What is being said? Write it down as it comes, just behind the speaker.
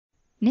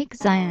Nick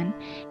Zion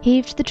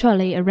heaved the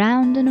trolley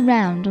around and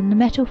around on the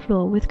metal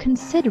floor with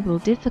considerable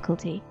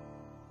difficulty.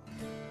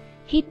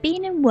 He'd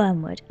been in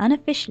Wormwood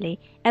unofficially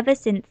ever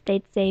since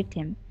they'd saved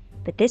him,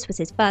 but this was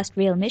his first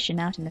real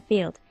mission out in the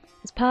field,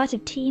 as part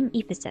of Team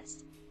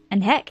Ephesus,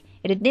 and heck,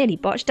 it had nearly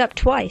botched up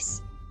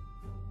twice.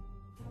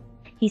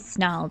 He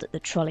snarled at the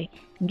trolley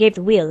and gave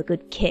the wheel a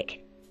good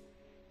kick.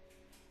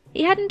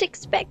 He hadn't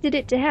expected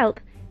it to help,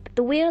 but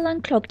the wheel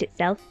unclogged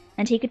itself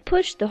and he could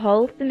push the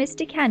hole for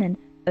Mr. Cannon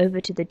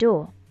over to the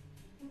door.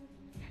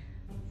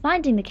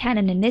 Finding the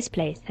cannon in this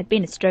place had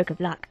been a stroke of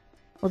luck,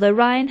 although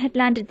Ryan had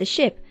landed the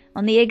ship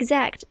on the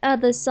exact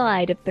other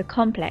side of the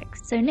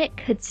complex, so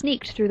Nick had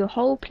sneaked through the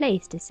whole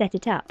place to set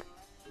it up.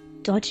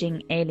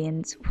 Dodging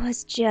aliens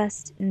was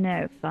just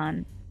no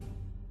fun.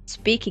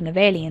 Speaking of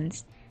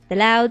aliens, the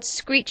loud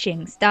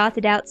screeching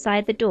started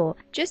outside the door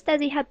just as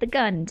he had the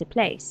gun into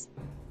place.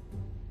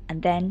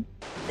 And then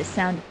the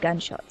sound of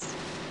gunshots.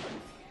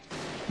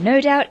 No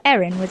doubt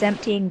Erin was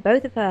emptying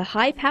both of her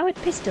high-powered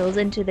pistols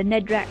into the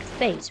Nedrak's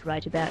face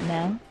right about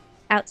now.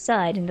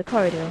 Outside in the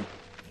corridor,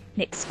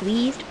 Nick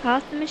squeezed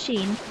past the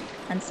machine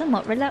and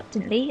somewhat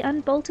reluctantly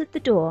unbolted the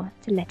door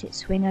to let it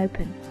swing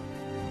open.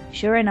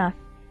 Sure enough,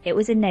 it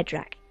was a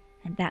Nedrak,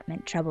 and that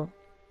meant trouble.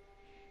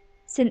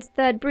 Since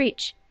Third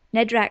Breach,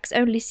 Nedraks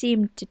only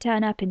seemed to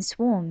turn up in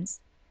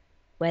swarms.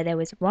 Where there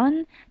was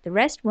one, the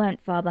rest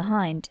weren't far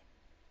behind.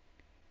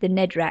 The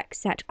Nedrak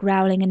sat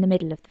growling in the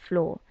middle of the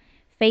floor,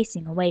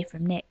 facing away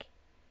from Nick.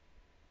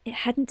 It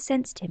hadn't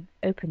sensed him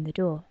open the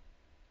door.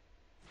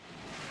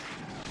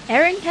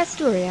 Erin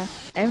Castoria,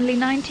 only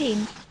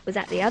 19, was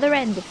at the other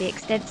end of the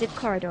extensive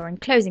corridor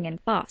and closing in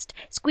fast,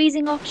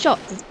 squeezing off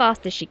shots as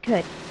fast as she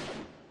could.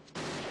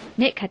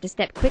 Nick had to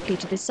step quickly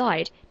to the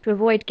side to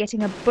avoid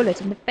getting a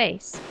bullet in the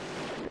face,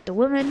 but the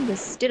woman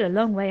was still a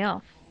long way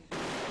off.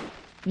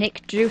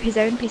 Nick drew his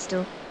own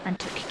pistol and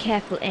took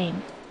careful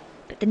aim,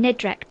 but the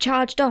Nedrak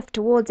charged off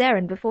towards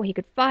Erin before he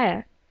could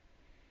fire.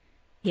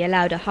 He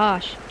allowed a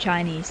harsh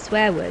Chinese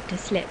swear word to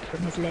slip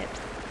from his lips.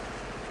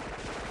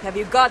 Have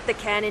you got the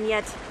cannon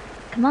yet?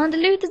 Commander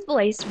Luther's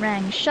voice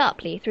rang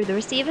sharply through the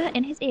receiver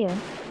in his ear.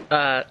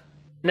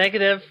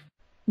 Negative.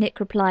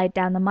 Nick replied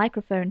down the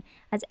microphone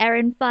as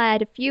Erin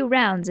fired a few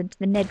rounds into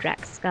the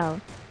Nedrak's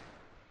skull.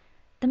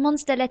 The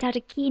monster let out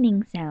a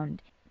keening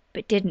sound,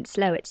 but didn't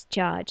slow its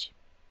charge.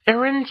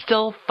 Erin's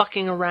still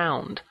fucking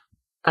around.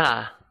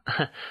 I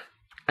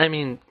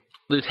mean,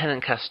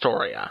 Lieutenant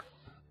Castoria.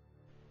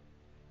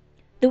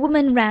 The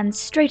woman ran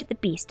straight at the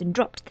beast and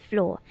dropped to the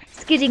floor,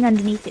 skidding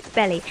underneath its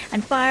belly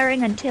and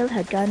firing until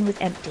her gun was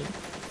empty.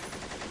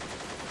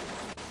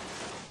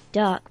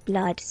 Dark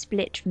blood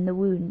split from the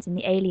wounds in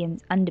the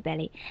alien's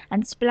underbelly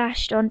and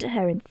splashed onto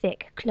her in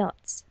thick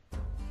clots.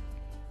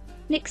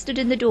 Nick stood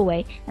in the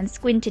doorway and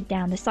squinted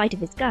down the sight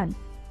of his gun.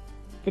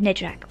 The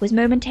Nedrak was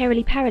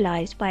momentarily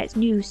paralyzed by its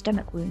new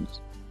stomach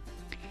wounds.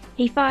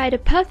 He fired a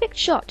perfect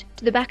shot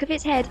to the back of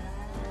its head,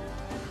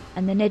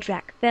 and the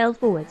Nedrak fell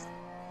forwards,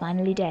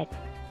 finally dead.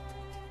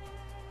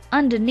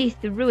 Underneath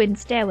the ruined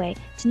stairway,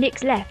 to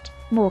Nick's left,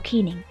 more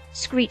keening,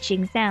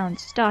 screeching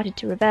sounds started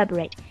to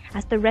reverberate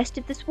as the rest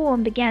of the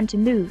swarm began to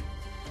move.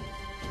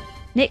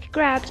 Nick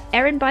grabbed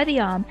Erin by the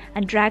arm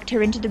and dragged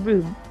her into the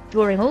room,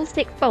 drawing all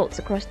 6 bolts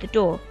across the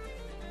door.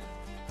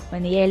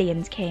 When the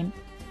aliens came,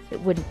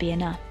 it wouldn't be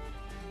enough.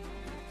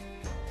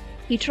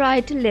 He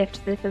tried to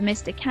lift the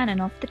thermistor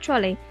cannon off the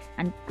trolley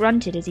and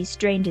grunted as he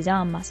strained his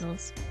arm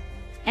muscles.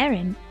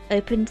 Erin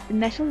opened the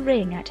metal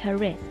ring at her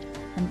wrist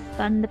and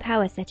spun the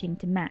power setting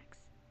to max.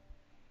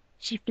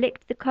 She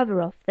flicked the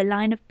cover off the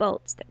line of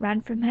bolts that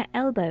ran from her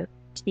elbow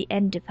to the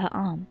end of her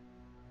arm.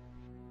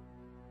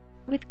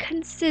 With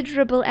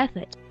considerable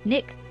effort,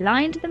 Nick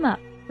lined them up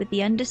with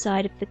the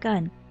underside of the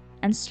gun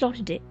and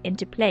slotted it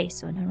into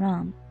place on her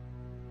arm.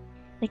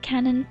 The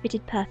cannon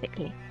fitted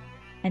perfectly,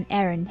 and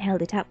Erin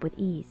held it up with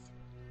ease.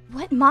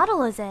 What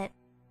model is it?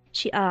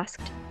 She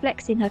asked,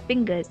 flexing her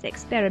fingers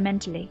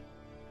experimentally.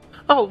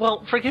 Oh,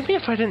 well, forgive me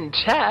if I didn't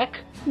check.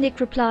 Nick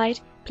replied,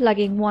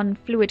 plugging one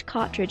fluid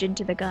cartridge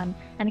into the gun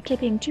and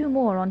clipping 2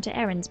 more onto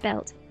Erin's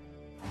belt.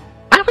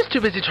 I was too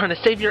busy trying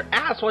to save your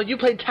ass while you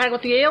played tag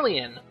with the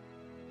alien.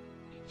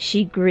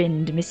 She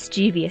grinned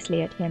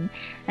mischievously at him,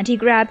 and he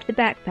grabbed the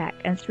backpack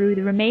and threw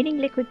the remaining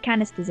liquid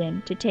canisters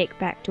in to take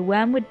back to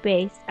Wormwood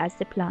Base as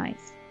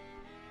supplies.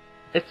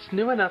 It's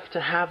new enough to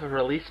have a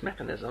release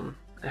mechanism,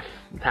 if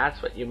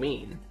that's what you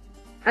mean.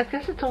 I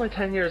guess it's only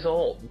 10 years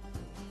old.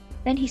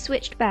 Then he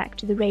switched back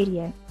to the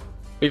radio.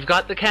 We've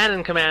got the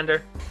cannon,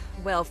 Commander.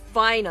 Well,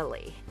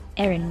 finally.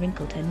 Erin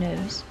wrinkled her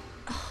nose.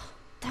 Oh,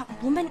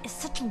 that woman is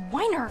such a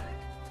whiner.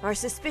 Our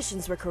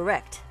suspicions were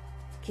correct.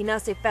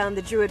 Kinase found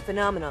the druid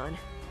phenomenon.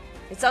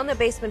 It's on the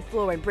basement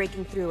floor and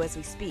breaking through as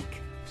we speak.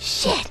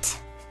 Shit!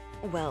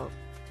 Well,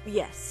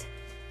 yes.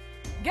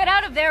 Get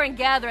out of there and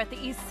gather at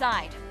the east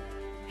side.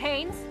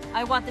 Haynes,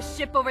 I want the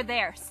ship over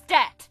there,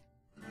 stat!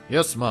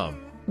 Yes,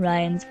 Mom.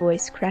 Ryan's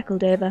voice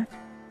crackled over.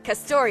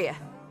 Castoria,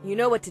 you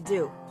know what to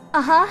do.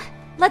 Uh-huh.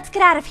 Let's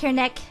get out of here,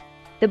 Nick.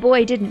 The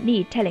boy didn't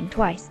need telling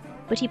twice,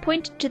 but he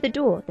pointed to the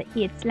door that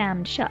he had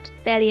slammed shut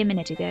barely a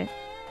minute ago.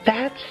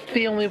 That's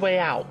the only way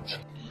out.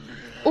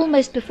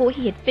 Almost before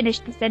he had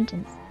finished the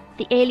sentence,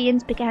 the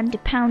aliens began to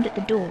pound at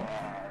the door.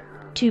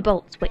 2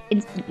 bolts were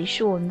instantly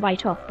shorn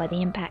right off by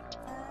the impact,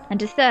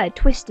 and a third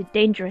twisted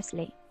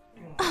dangerously.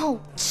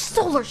 Oh,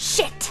 solar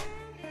shit!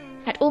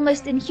 At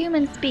almost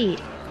inhuman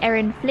speed,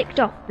 Erin flicked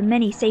off the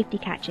many safety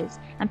catches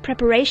and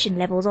preparation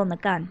levels on the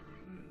gun.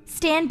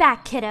 Stand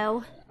back,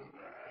 kiddo.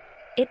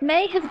 It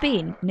may have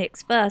been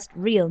Nick's first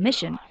real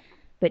mission,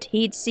 but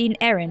he'd seen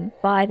Erin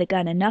fire the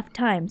gun enough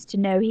times to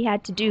know he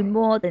had to do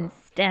more than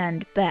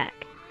stand back.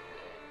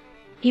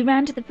 He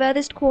ran to the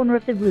furthest corner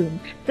of the room,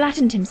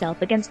 flattened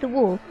himself against the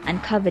wall,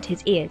 and covered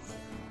his ears.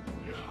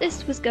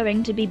 This was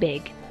going to be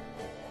big.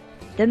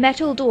 The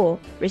metal door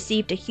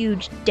received a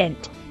huge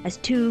dent as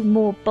 2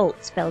 more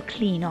bolts fell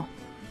clean off.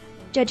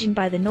 Judging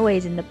by the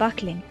noise and the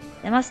buckling,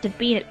 there must have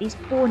been at least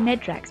 4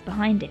 Nedrax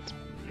behind it.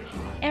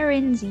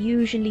 Erin's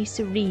usually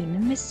serene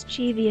and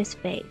mischievous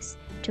face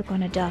took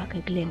on a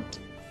darker glint,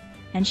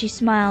 and she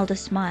smiled a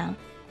smile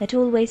that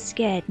always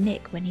scared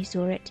Nick when he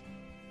saw it.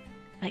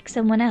 Like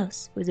someone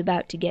else was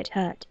about to get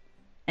hurt,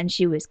 and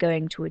she was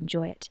going to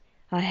enjoy it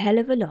a hell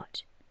of a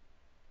lot.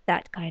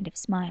 That kind of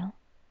smile.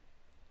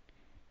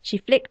 She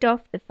flicked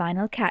off the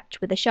final catch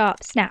with a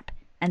sharp snap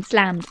and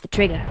slammed the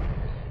trigger.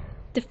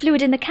 The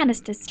fluid in the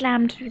canister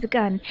slammed through the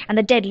gun, and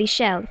the deadly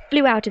shell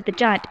flew out of the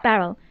giant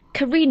barrel,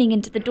 careening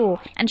into the door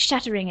and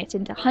shattering it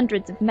into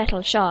hundreds of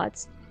metal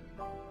shards.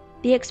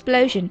 The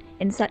explosion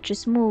in such a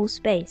small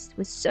space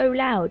was so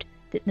loud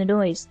that the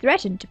noise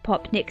threatened to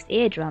pop Nick's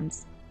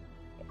eardrums.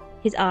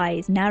 His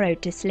eyes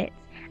narrowed to slits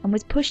and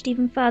was pushed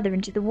even further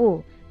into the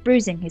wall,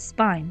 bruising his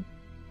spine.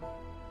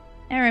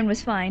 Erin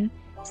was fine,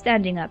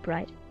 standing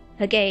upright,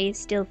 her gaze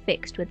still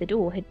fixed where the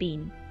door had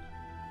been.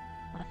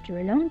 After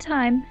a long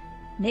time,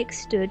 Nick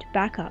stood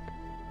back up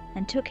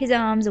and took his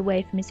arms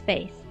away from his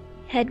face,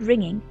 head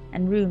ringing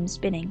and room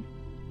spinning.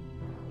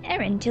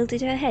 Erin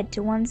tilted her head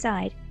to one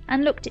side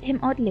and looked at him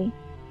oddly,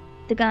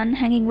 the gun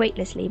hanging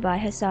weightlessly by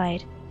her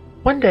side.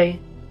 One day,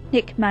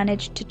 Nick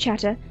managed to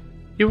chatter.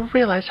 you will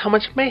realize how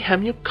much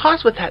mayhem you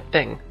caused with that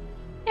thing.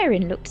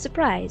 Erin looked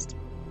surprised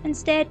and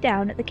stared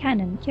down at the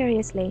cannon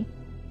curiously.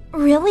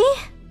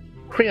 Really?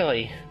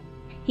 Really?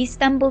 He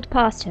stumbled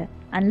past her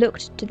and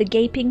looked to the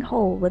gaping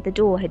hole where the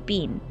door had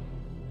been.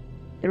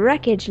 The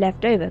wreckage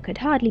left over could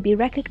hardly be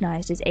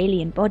recognized as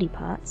alien body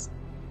parts.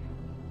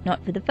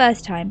 Not for the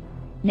first time,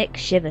 Nick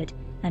shivered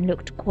and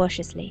looked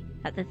cautiously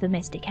at the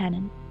thermistor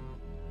cannon.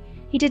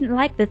 He didn't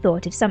like the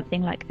thought of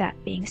something like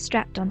that being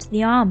strapped onto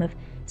the arm of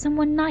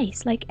someone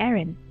nice like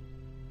Erin,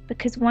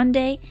 because one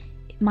day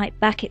it might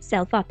back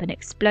itself up and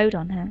explode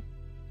on her.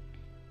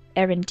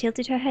 Erin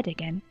tilted her head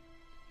again.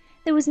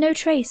 There was no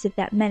trace of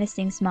that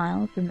menacing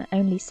smile from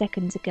only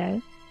seconds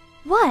ago.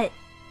 What?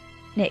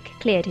 Nick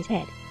cleared his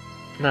head.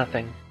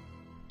 Nothing.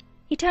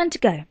 He turned to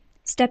go,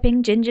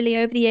 stepping gingerly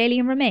over the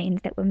alien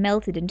remains that were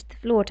melted into the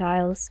floor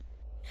tiles.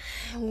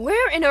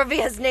 Where in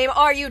Orvia's name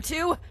are you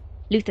two?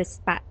 Luther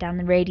spat down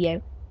the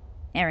radio.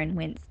 Erin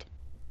winced.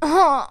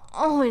 Oh,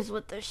 always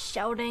with the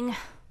shouting.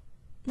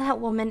 That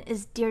woman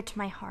is dear to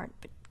my heart,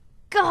 but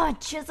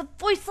God, she has a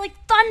voice like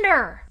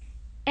thunder!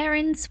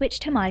 Erin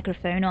switched her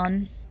microphone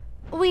on.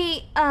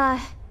 We,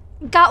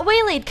 got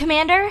waylaid,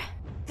 Commander.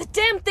 The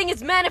damn thing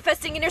is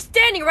manifesting and you're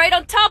standing right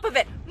on top of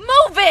it!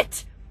 Move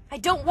it! I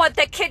don't want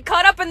that kid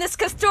caught up in this,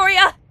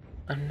 Castoria!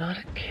 I'm not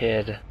a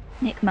kid.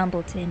 Nick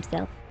mumbled to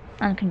himself,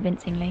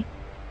 unconvincingly.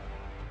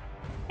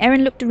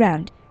 Erin looked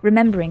around,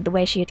 remembering the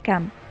way she had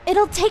come.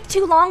 It'll take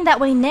too long that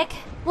way, Nick.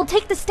 We'll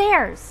take the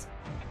stairs.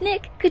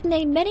 Nick could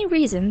name many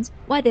reasons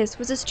why this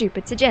was a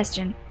stupid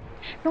suggestion.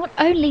 Not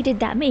only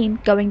did that mean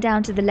going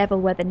down to the level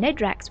where the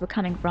Nedrax were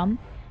coming from,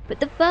 but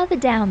the further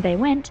down they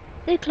went,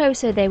 the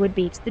closer they would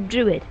be to the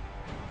Druid.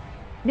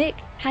 Nick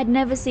had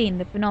never seen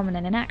the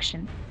phenomenon in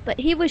action, but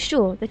he was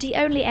sure that he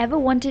only ever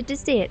wanted to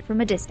see it from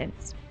a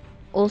distance.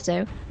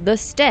 Also, the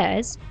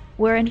stairs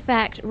were in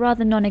fact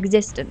rather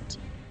non-existent.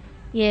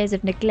 Years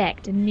of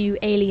neglect and new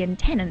alien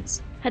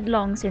tenants had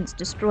long since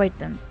destroyed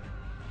them.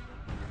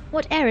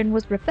 What Erin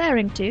was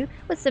referring to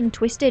was some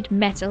twisted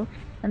metal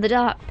and the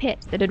dark pit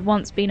that had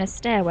once been a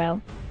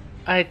stairwell.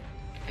 I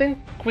think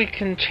we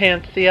can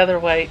chant the other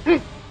way.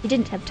 He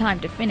didn't have time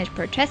to finish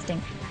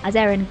protesting, as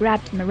Erin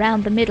grabbed him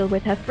around the middle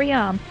with her free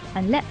arm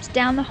and leapt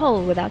down the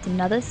hole without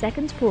another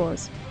second's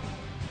pause.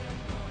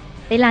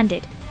 They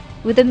landed,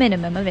 with a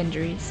minimum of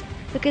injuries,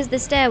 because the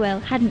stairwell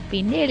hadn't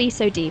been nearly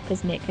so deep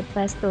as Nick had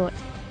first thought.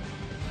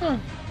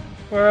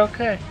 We're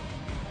okay.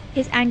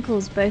 His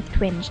ankles both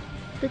twinged,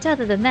 but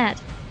other than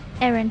that,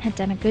 Erin had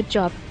done a good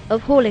job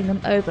of hauling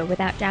them over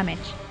without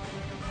damage.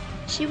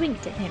 She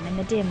winked at him in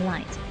the dim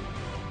light.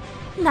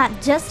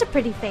 Not just a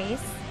pretty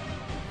face.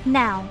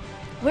 Now,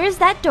 where's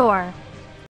that door?